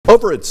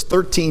Over its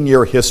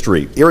 13-year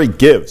history, Erie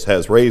Gives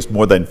has raised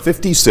more than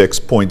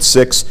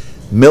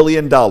 $56.6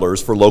 million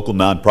for local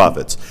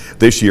nonprofits.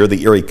 This year,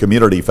 the Erie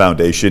Community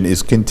Foundation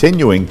is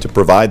continuing to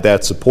provide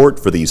that support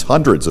for these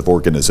hundreds of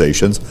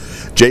organizations.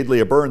 Jade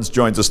Leah Burns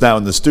joins us now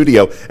in the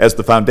studio as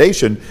the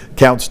foundation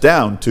counts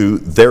down to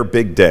their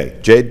big day.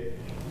 Jade?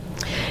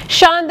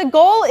 Sean, the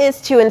goal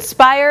is to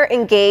inspire,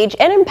 engage,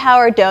 and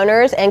empower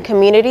donors and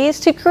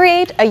communities to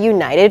create a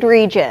united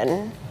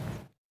region.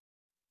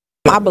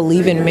 I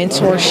believe in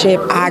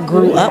mentorship. I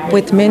grew up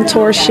with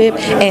mentorship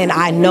and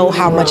I know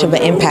how much of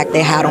an impact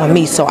they had on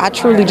me. So I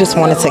truly just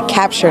wanted to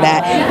capture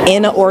that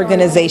in an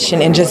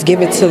organization and just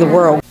give it to the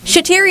world.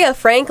 Shateria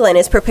Franklin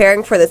is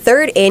preparing for the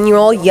 3rd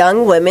annual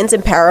Young Women's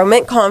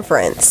Empowerment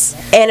Conference,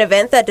 an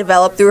event that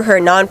developed through her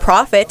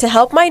nonprofit to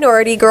help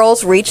minority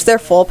girls reach their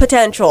full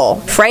potential.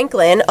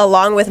 Franklin,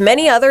 along with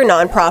many other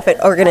nonprofit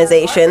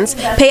organizations,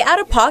 pay out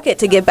of pocket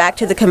to give back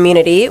to the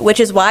community, which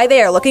is why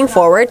they are looking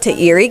forward to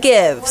Erie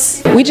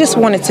Gives. We just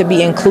wanted to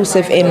be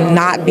inclusive and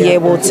not be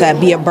able to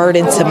be a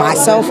burden to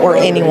myself or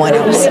anyone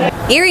else.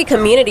 Erie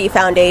Community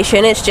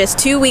Foundation is just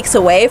 2 weeks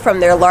away from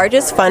their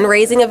largest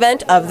fundraising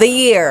event of the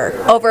year.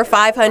 Over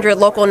 500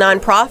 local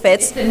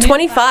nonprofits,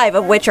 25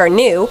 of which are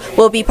new,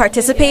 will be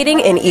participating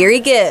in Erie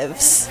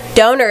Gives.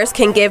 Donors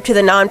can give to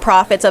the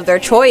nonprofits of their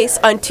choice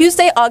on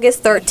Tuesday,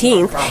 August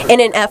 13th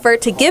in an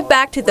effort to give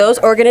back to those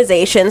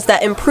organizations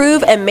that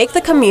improve and make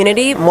the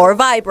community more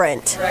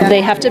vibrant.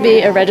 They have to be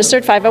a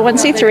registered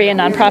 501c3, a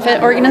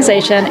nonprofit organization,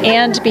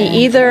 and be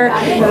either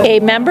a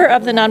member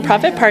of the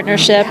nonprofit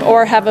partnership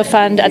or have a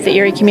fund at the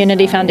Erie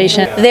Community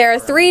Foundation. There are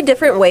 3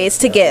 different ways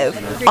to give: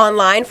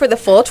 online for the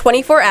full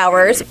 24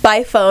 hours,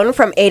 by phone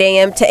from 8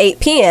 a.m. to 8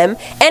 p.m.,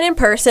 and in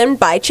person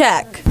by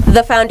check.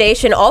 The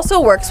foundation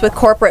also works with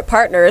corporate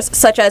partners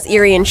such as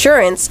Erie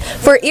Insurance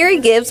for Erie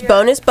Gives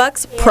Bonus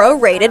Bucks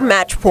pro-rated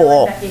match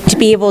pool. To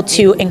be able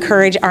to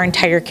encourage our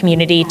entire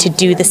community to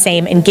do the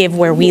same and give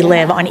where we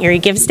live on Erie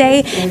Gives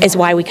Day is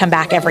why we come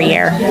back every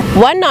year.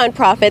 One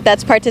nonprofit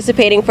that's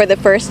participating for the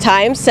first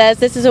time says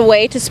this is a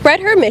way to spread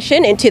her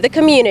mission into the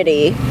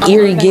community.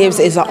 Erie Gives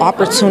is an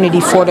opportunity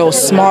for those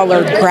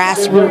smaller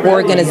grassroots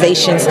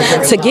organizations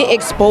to get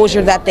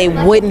exposure that they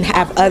wouldn't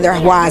have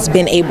otherwise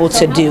been able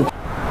to do.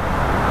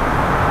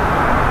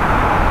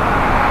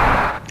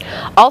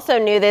 Also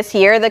new this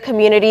year, the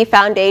Community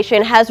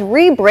Foundation has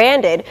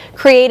rebranded,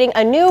 creating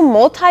a new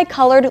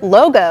multicolored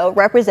logo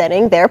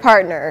representing their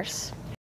partners.